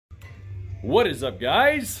What is up,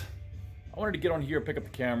 guys? I wanted to get on here, pick up the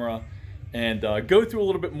camera, and go through a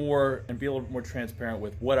little bit more and be a little bit more transparent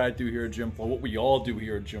with what I do here at GYMFLO, what we all do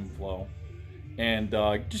here at GYMFLO, and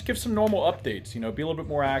just give some normal updates. You know, be a little bit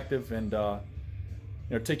more active and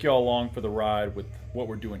take you all along for the ride with what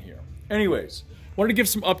we're doing here. Anyways, wanted to give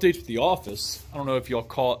some updates with the office. I don't know if y'all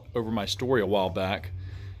caught over my story a while back.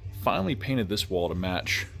 Finally painted this wall to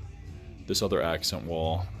match this other accent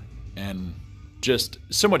wall, and just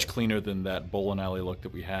so much cleaner than that bowling alley look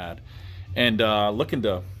that we had. And looking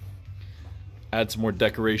to add some more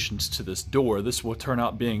decorations to this door. This will turn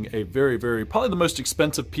out being a probably the most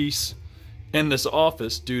expensive piece in this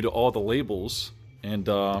office due to all the labels and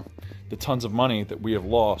the tons of money that we have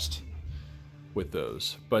lost with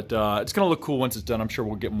those. But it's gonna look cool once it's done. I'm sure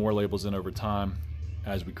we'll get more labels in over time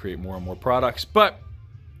as we create more and more products. But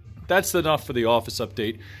that's enough for the office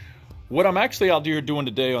update. What I'm actually out here doing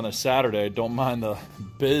today on a Saturday, don't mind the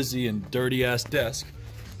busy and dirty ass desk,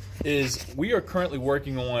 is we are currently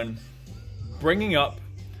working on bringing up,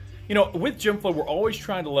 with GYMFLO, we're always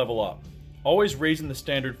trying to level up, always raising the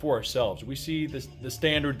standard for ourselves. We see the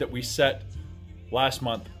standard that we set last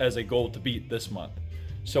month as a goal to beat this month,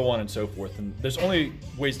 so on and so forth. And there's only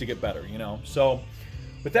ways to get better, So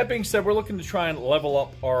with that being said, we're looking to try and level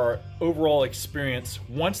up our overall experience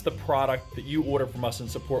once the product that you order from us and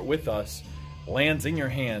support with us lands in your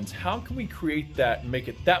hands. How can we create that and make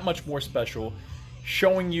it that much more special,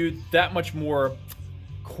 showing you that much more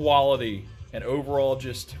quality and overall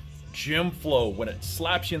just GYMFLO when it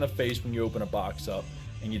slaps you in the face when you open a box up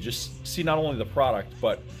and you just see not only the product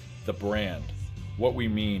but the brand, what we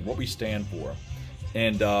mean, what we stand for.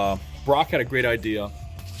 And Brock had a great idea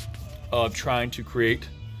of trying to create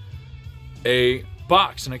a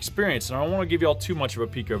box, an experience. And I don't want to give you all too much of a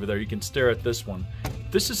peek over there. You can stare at this one.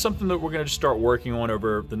 This is something that we're going to just start working on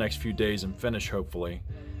over the next few days and finish, hopefully.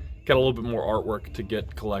 Got a little bit more artwork to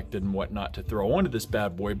get collected and whatnot to throw onto this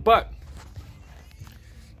bad boy, but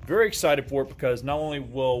very excited for it because not only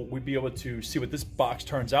will we be able to see what this box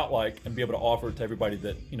turns out like and be able to offer it to everybody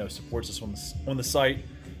that supports us on the site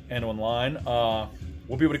and online,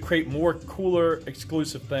 we'll be able to create more cooler,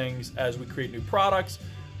 exclusive things as we create new products,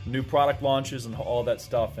 new product launches, and all that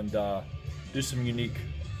stuff, and do some unique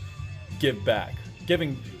give back,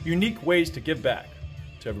 unique ways to give back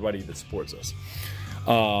to everybody that supports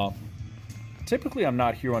us. Typically, I'm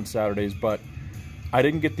not here on Saturdays, but I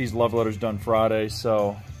didn't get these love letters done Friday,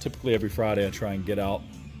 so typically every Friday I try and get out,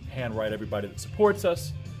 handwrite everybody that supports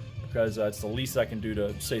us, because it's the least I can do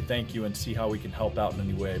to say thank you and see how we can help out in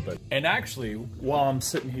any way. And actually, while I'm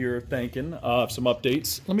sitting here thinking of some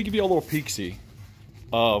updates, let me give you a little peek-see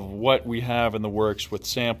of what we have in the works with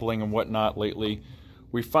sampling and whatnot lately.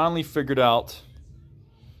 We finally figured out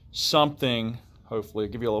something, hopefully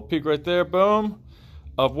I'll give you a little peek right there, boom,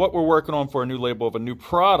 of what we're working on for a new label of a new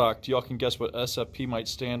product. Y'all can guess what SFP might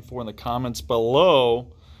stand for in the comments below,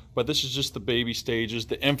 but this is just the baby stages,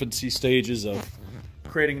 the infancy stages of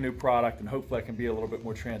creating a new product, and hopefully I can be a little bit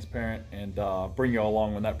more transparent and bring you all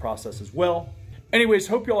along on that process as well. Anyways,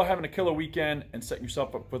 hope you all are having a killer weekend and setting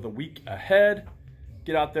yourself up for the week ahead.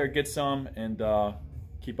 Get out there, get some, and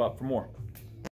keep up for more.